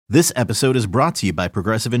This episode is brought to you by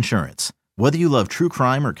Progressive Insurance. Whether you love true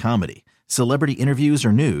crime or comedy, celebrity interviews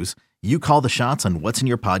or news, you call the shots on what's in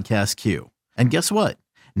your podcast queue. And guess what?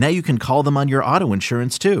 Now you can call them on your auto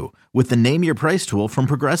insurance too with the Name Your Price tool from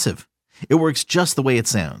Progressive. It works just the way it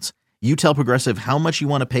sounds. You tell Progressive how much you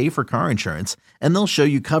want to pay for car insurance, and they'll show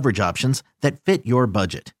you coverage options that fit your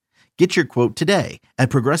budget. Get your quote today at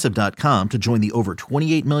Progressive.com to join the over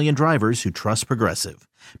 28 million drivers who trust Progressive.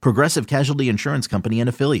 Progressive Casualty Insurance Company and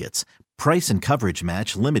Affiliates. Price and coverage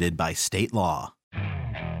match limited by state law.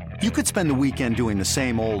 You could spend the weekend doing the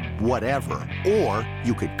same old whatever, or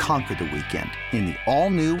you could conquer the weekend in the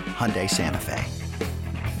all-new Hyundai Santa Fe.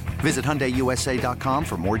 Visit HyundaiUSA.com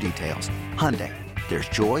for more details. Hyundai, there's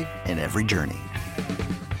joy in every journey.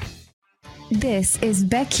 This is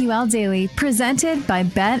BetQL Daily, presented by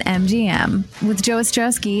BetMGM, with Joe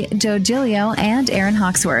Ostrowski, Joe Giglio, and Aaron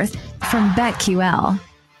Hawksworth from BetQL.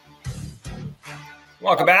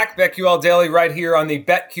 Welcome back. BetQL Daily right here on the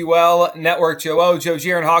BetQL Network. Joe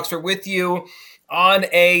G, Aaron Hawksworth with you on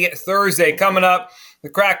a Thursday. Coming up, the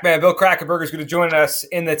Crackman, Bill Krackomberger, is going to join us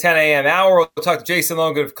in the 10 a.m. hour. We'll talk to Jason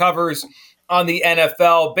Logan of Covers on the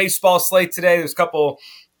NFL baseball slate today. There's a couple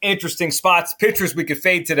interesting spots, pitchers we could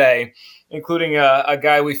fade today, including a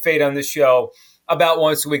guy we fade on this show about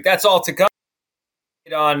once a week. That's all to come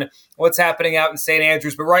on what's happening out in St.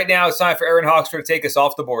 Andrews. But right now, it's time for Aaron Hawksworth to take us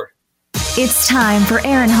off the board. It's time for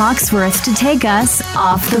Aaron Hawksworth to take us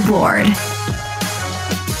off the board.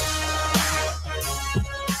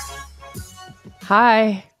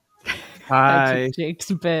 Hi. Hi.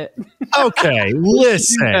 Jake's bit. Okay,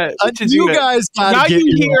 listen. You guys gotta get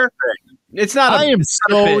here. It's not. I am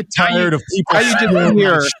so tired of people stealing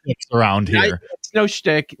my shticks around here. It's no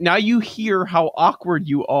shtick. Now you hear how awkward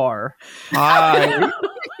you are.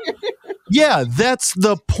 Yeah, that's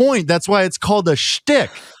the point. That's why it's called a shtick.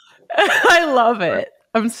 I love it.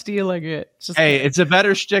 I'm stealing it. It's a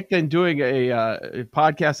better shtick than doing a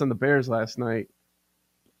podcast on the Bears last night.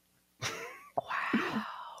 Wow.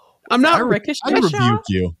 I'm not Ricochet. I rebuke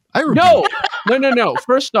you. No.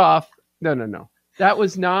 First off, no. That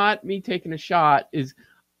was not me taking a shot.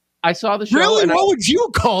 I saw the show. Really? What would you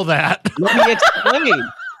call that? Let me explain.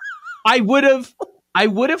 I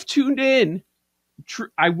would have tuned in.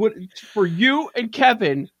 I would for you and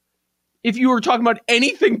Kevin if you were talking about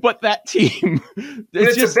anything but that team.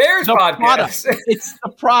 It's just a Bears podcast. It's the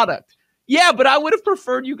product. Yeah, but I would have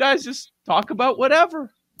preferred you guys just talk about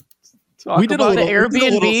whatever. We did a little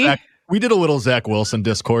Airbnb. We did a little Zach Wilson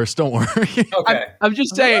discourse. Don't worry. Okay. I'm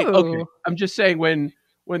just saying. Okay. I'm just saying when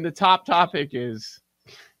the top topic is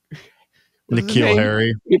N'Keal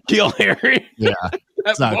Harry. N'Keal Harry. Yeah,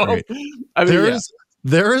 it's not great. I mean,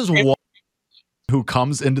 there is one who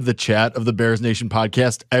comes into the chat of the Bears Nation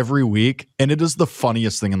podcast every week, and it is the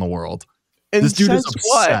funniest thing in the world. And this dude is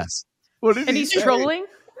obsessed. What did he say? Trolling?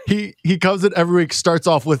 He comes in every week, starts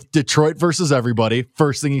off with Detroit versus everybody.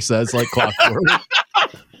 First thing he says, like clockwork.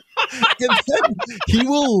 And then he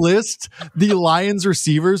will list the Lions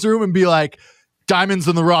receivers room and be like, diamonds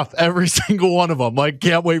in the rough, every single one of them. Like,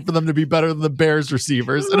 can't wait for them to be better than the Bears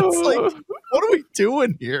receivers. And it's like, what are we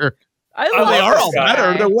doing here? They are all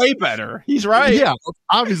better. They're way better. He's right. Yeah,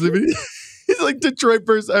 obviously. But he's like, Detroit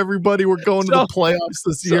versus everybody. We're going to the playoffs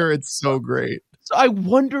this year. It's so great. So I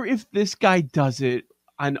wonder if this guy does it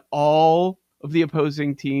on all of the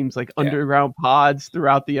opposing teams, like underground pods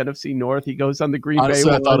throughout the NFC North. He goes on the Green Bay.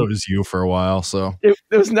 I thought it was you for a while. So it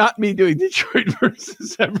was not me doing Detroit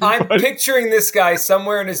versus everybody. I'm picturing this guy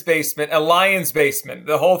somewhere in his basement, a Lions basement.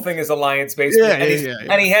 The whole thing is a Lions basement.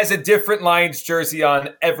 And he has a different Lions jersey on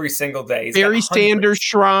every single day. Barry Sanders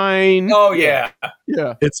shrine. Oh, yeah.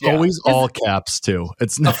 Yeah. It's always all caps, too.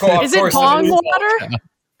 It's not. Is it Bong Water?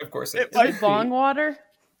 Of course it is. Is it Bong Water?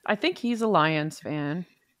 I think he's a Lions fan.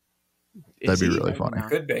 That'd be really funny.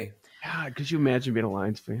 Could be. God, could you imagine being a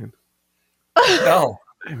Lions fan? No.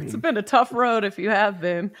 It's been a tough road if you have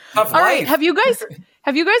been. Tough All life. right, have you guys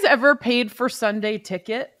ever paid for Sunday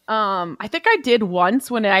Ticket? I think I did once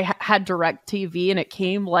when I had DirecTV and it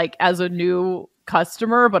came like as a new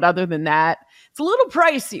customer, but other than that, it's a little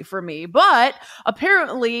pricey for me. But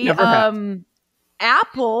apparently,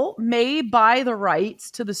 Apple may buy the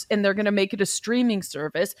rights to this, and they're going to make it a streaming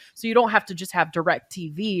service, so you don't have to just have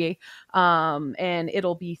DirecTV. And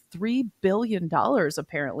it'll be $3 billion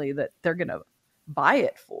apparently that they're going to buy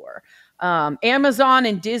it for. Amazon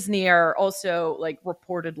and Disney are also like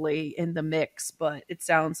reportedly in the mix, but it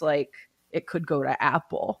sounds like it could go to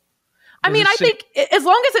Apple. I mean, I think as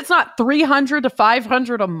long as it's not $300 to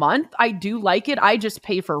 $500 a month, I do like it. I just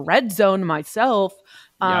pay for Red Zone myself.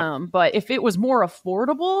 But if it was more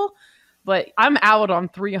affordable, but I'm out on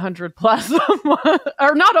 300 plus a month,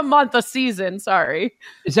 or not a month, a season. Sorry.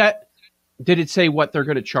 Did it say what they're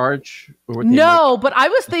going to charge? Or what No, but I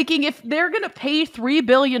was thinking if they're going to pay $3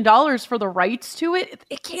 billion for the rights to it,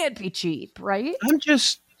 it can't be cheap, right?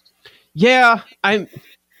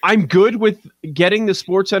 I'm good with getting the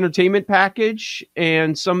sports entertainment package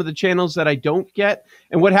and some of the channels that I don't get.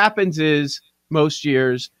 And what happens is most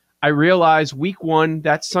years I realize week 1,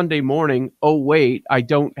 that Sunday morning, oh, wait, I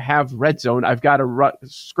don't have Red Zone. I've got to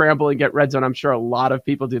scramble and get Red Zone. I'm sure a lot of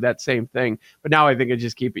people do that same thing. But now I think I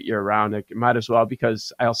just keep it year round. I might as well,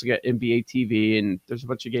 because I also get NBA TV and there's a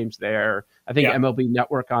bunch of games there. I think MLB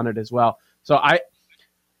Network on it as well. So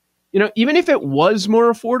even if it was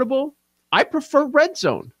more affordable, I prefer Red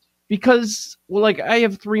Zone because, I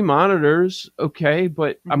have 3 monitors, okay,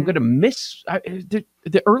 but I'm going to miss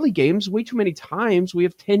the early games way too many times. We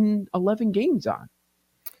have 10, 11 games on.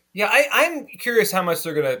 Yeah, I'm curious how much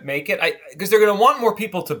they're going to make it, because they're going to want more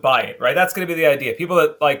people to buy it, right? That's going to be the idea. People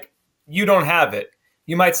that, you don't have it.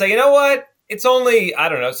 You might say, you know what? It's only, I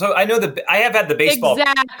don't know. So I know I have had the baseball.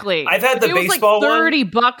 Exactly. I've had if the it was baseball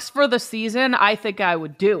 $30 for the season, I think I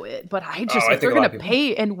would do it. But if they're going to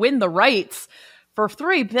pay and win the rights for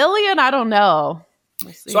 $3 billion, I don't know.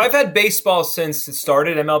 So I've had baseball since it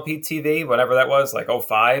started, MLB TV, whatever that was,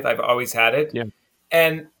 05. I've always had it. Yeah.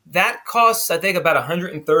 And that costs, I think, about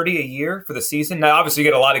 $130 a year for the season. Now, obviously, you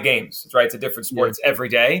get a lot of games, right? It's a different sport. It's every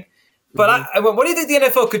day. But what do you think the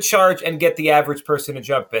NFL could charge and get the average person to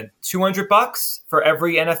jump in? $200 for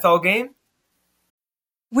every NFL game?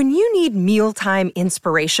 When you need mealtime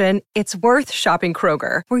inspiration, it's worth shopping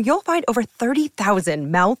Kroger, where you'll find over 30,000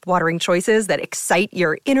 mouth-watering choices that excite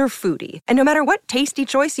your inner foodie. And no matter what tasty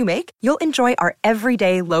choice you make, you'll enjoy our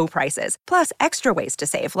everyday low prices, plus extra ways to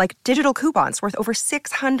save, like digital coupons worth over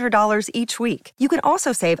 $600 each week. You can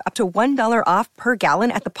also save up to $1 off per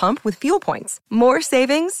gallon at the pump with fuel points. More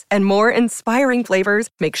savings and more inspiring flavors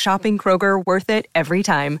make shopping Kroger worth it every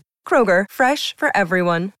time. Kroger, fresh for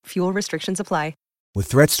everyone. Fuel restrictions apply. With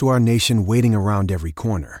threats to our nation waiting around every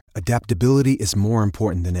corner, adaptability is more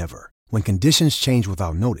important than ever. When conditions change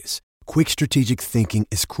without notice, quick strategic thinking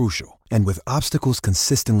is crucial. And with obstacles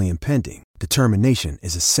consistently impending, determination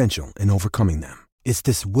is essential in overcoming them. It's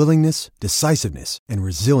this willingness, decisiveness, and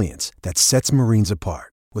resilience that sets Marines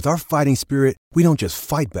apart. With our fighting spirit, we don't just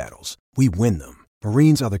fight battles, we win them.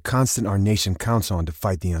 Marines are the constant our nation counts on to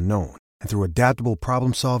fight the unknown. And through adaptable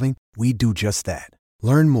problem solving, we do just that.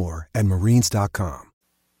 Learn more at marines.com.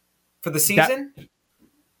 For the season?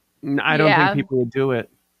 I don't think people would do it.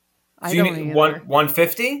 So you need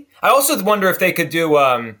 150? I also wonder if they could do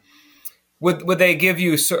would they give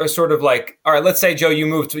you sort of all right, let's say, Joe, you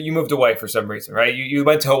moved away for some reason, right? You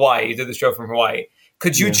went to Hawaii, you did the show from Hawaii.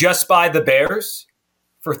 Could you just buy the Bears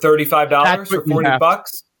for $35 or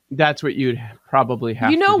 $40? That's what you'd probably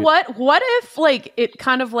have. You know what? What if it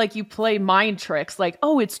kind of you play mind tricks?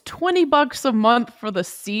 It's $20 a month for the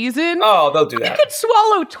season. Oh, they'll do that. I could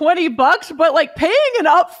swallow $20, but paying an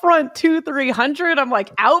upfront $200-$300, I'm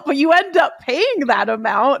out. But you end up paying that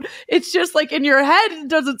amount. It's just in your head, it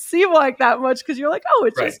doesn't seem like that much because you're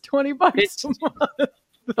it's just $20 a month.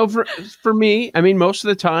 So for me, most of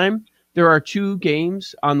the time there are 2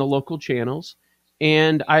 games on the local channels.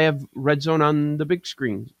 And I have Red Zone on the big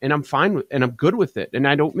screen, and I'm fine with, and I'm good with it, and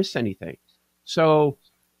I don't miss anything. So,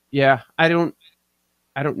 yeah, I don't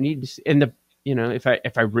need to see. And if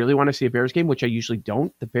I really want to see a Bears game, which I usually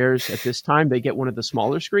don't, the Bears at this time they get one of the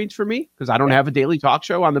smaller screens for me because I don't have a daily talk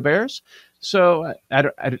show on the Bears, so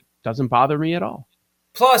it doesn't bother me at all.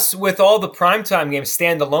 Plus, with all the primetime games,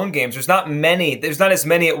 standalone games, there's not as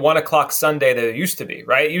many at 1:00 Sunday that there used to be,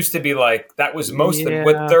 right? It used to be that was most of them.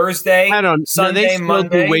 With Thursday, Sunday,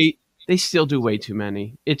 Monday. They still do way too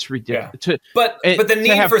many. It's ridiculous. Yeah. But the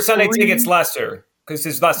need for Sunday tickets lesser because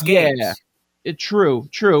there's less games. Yeah,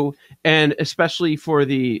 true. And especially for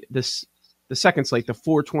the second slate, the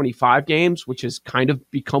 4:25 games, which has kind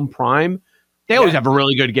of become prime, they always have a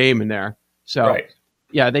really good game in there. So,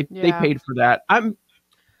 they paid for that.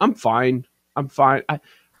 I'm fine.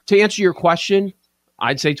 To answer your question,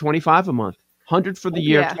 I'd say 25 a month, 100 for the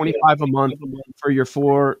year, 25 a month for your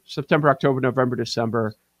 4 September, October, November,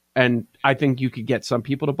 December. And I think you could get some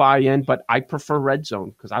people to buy in, but I prefer Red Zone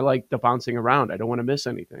because I like the bouncing around. I don't want to miss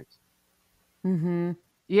anything. Mm-hmm.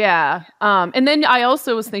 Yeah. And then I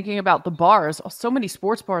also was thinking about the bars. So many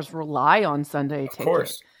sports bars rely on Sunday tickets. Of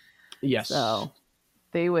course. Yes. So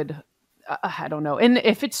they would... I don't know. And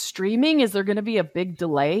if it's streaming, is there going to be a big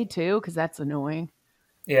delay too? Because that's annoying.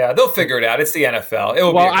 Yeah, they'll figure it out. It's the NFL. It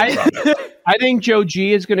will be I think Joe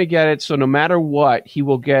G is going to get it. So no matter what, he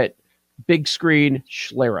will get big screen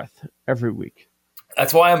Schlereth every week.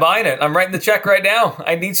 That's why I'm buying it. I'm writing the check right now.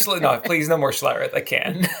 I need no, please, no more Schlereth. I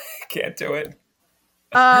can't. Can't do it.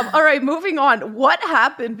 All right, moving on. What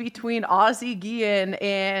happened between Ozzie Guillen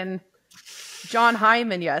and John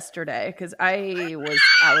Hyman yesterday? Because I was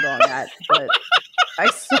out on that, but I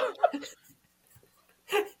saw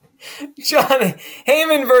John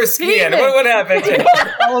Heyman versus Guillen. What happened?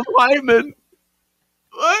 Olive Hyman.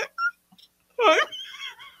 What?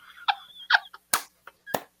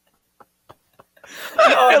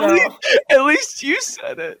 At least you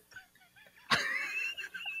said it.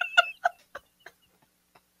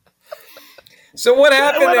 So what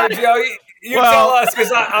happened there, Joe? You tell us,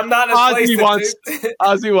 because I'm not in a place to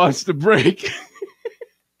Ozzie wants to break.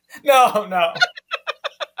 No.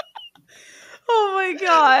 Oh my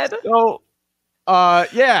God. So,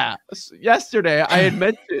 yesterday I had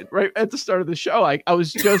mentioned right at the start of the show, I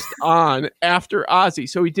was just on after Ozzie.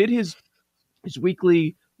 So he did his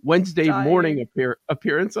weekly Wednesday morning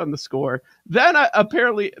appearance on The Score. Then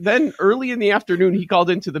then early in the afternoon, he called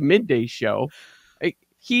into the midday show.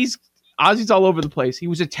 Ozzie's all over the place. He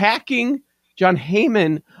was attacking John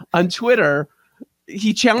Heyman on Twitter.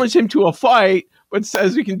 He challenged him to a fight, but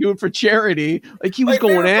says we can do it for charity. Like he was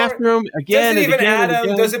going after him again and again.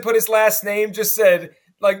 Adam doesn't put his last name. Just said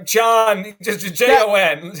like John, just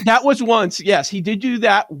Jon. That was once. Yes, he did do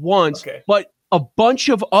that once. Okay. But a bunch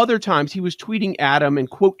of other times he was tweeting Adam and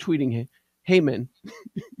quote tweeting Heyman.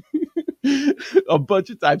 A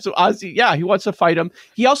bunch of times. So Ozzie, he wants to fight him.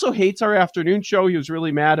 He also hates our afternoon show. He was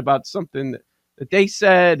really mad about something that they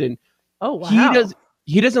said, and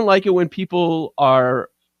he doesn't like it when people are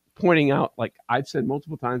pointing out, like I've said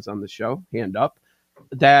multiple times on the show, hand up,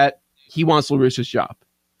 that he wants LaRusso's job.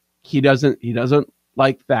 He doesn't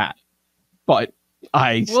like that. But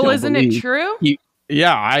isn't it true?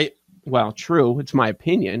 True. It's my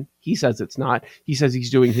opinion. He says it's not. He says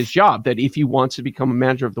he's doing his job, that if he wants to become a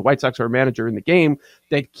manager of the White Sox or a manager in the game,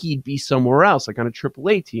 that he'd be somewhere else, like on a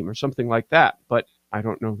AAA team or something like that. But I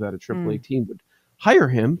don't know that a AAA team would hire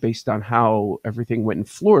him based on how everything went in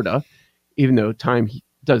Florida, even though time he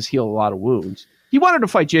does heal a lot of wounds. He wanted to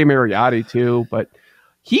fight Jay Mariotti too, but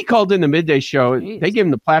he called in the midday show. Jeez. They gave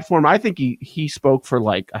him the platform. I think he spoke for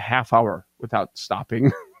like a half hour without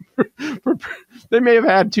stopping. They may have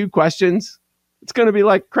had 2 questions. It's going to be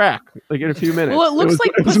like crack, like in a few minutes. Well, it looks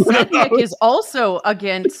like Podsednik is also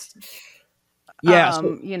against. Yeah,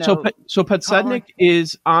 so Podsednik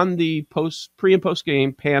is on the pre and post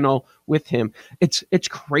game panel with him. It's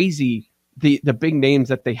crazy the big names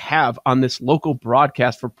that they have on this local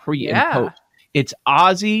broadcast for pre and post. It's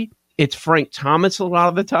Ozzie, it's Frank Thomas a lot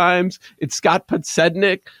of the times, it's Scott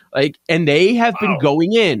Podsednik, and they have been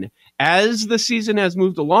going in as the season has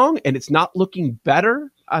moved along, and it's not looking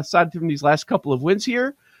better aside from these last couple of wins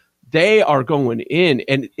here. They are going in,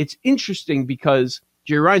 and it's interesting because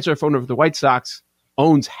Jerry Reinsdorf, owner of the White Sox,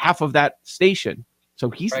 owns half of that station, so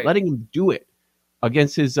he's letting him do it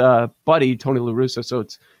against his buddy Tony La Russa. So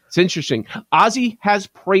it's interesting. Ozzie has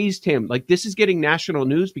praised him. Like, this is getting national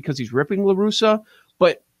news because he's ripping La Russa,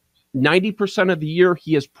 but 90% of the year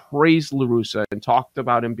he has praised La Russa and talked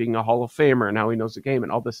about him being a Hall of Famer and how he knows the game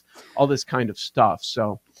and all this kind of stuff.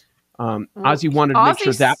 So Ozzie wanted to make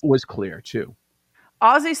sure that was clear too.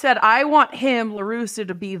 Ozzie said, I want him, La Russa,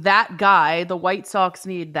 to be that guy. The White Sox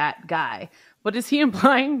need that guy. But is he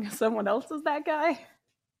implying someone else is that guy?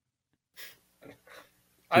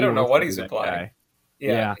 I don't know what he's implying.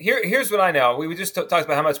 Yeah. Here's what I know. We just talked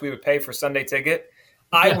about how much we would pay for Sunday ticket.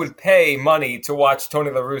 I would pay money to watch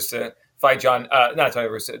Tony La Russa fight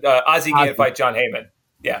Ozzie Guillen fight John Heyman.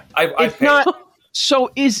 Yeah, I'd pay. So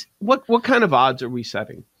what kind of odds are we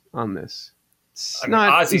setting on this?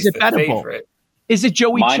 Ozzie's the favorite. Is it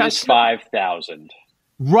Joey Chestnut? -5,000.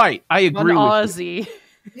 Right, I agree with Ozzie.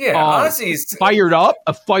 Yeah, Ozzie's fired up.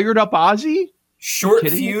 A fired up Ozzie. Short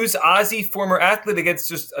fuse Ozzie, former athlete against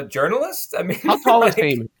just a journalist. I mean, how tall is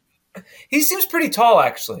Heyman? He seems pretty tall,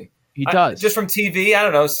 actually. He does. Just from TV, I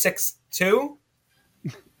don't know, 6'2".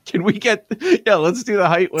 Can we get? Yeah, let's do the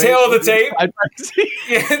height. Tail of the tape.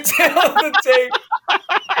 Yeah, tail of the tape.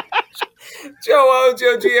 Joe O,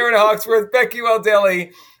 Joe G, Aaron Hawksworth, BetQL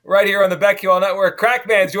Daily, right here on the BetQL Network.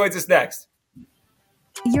 Crackman joins us next.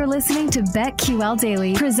 You're listening to BetQL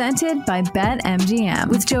Daily, presented by BetMGM,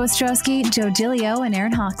 with Joe Ostrowski, Joe Giglio, and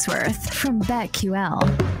Aaron Hawksworth from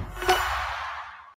BetQL.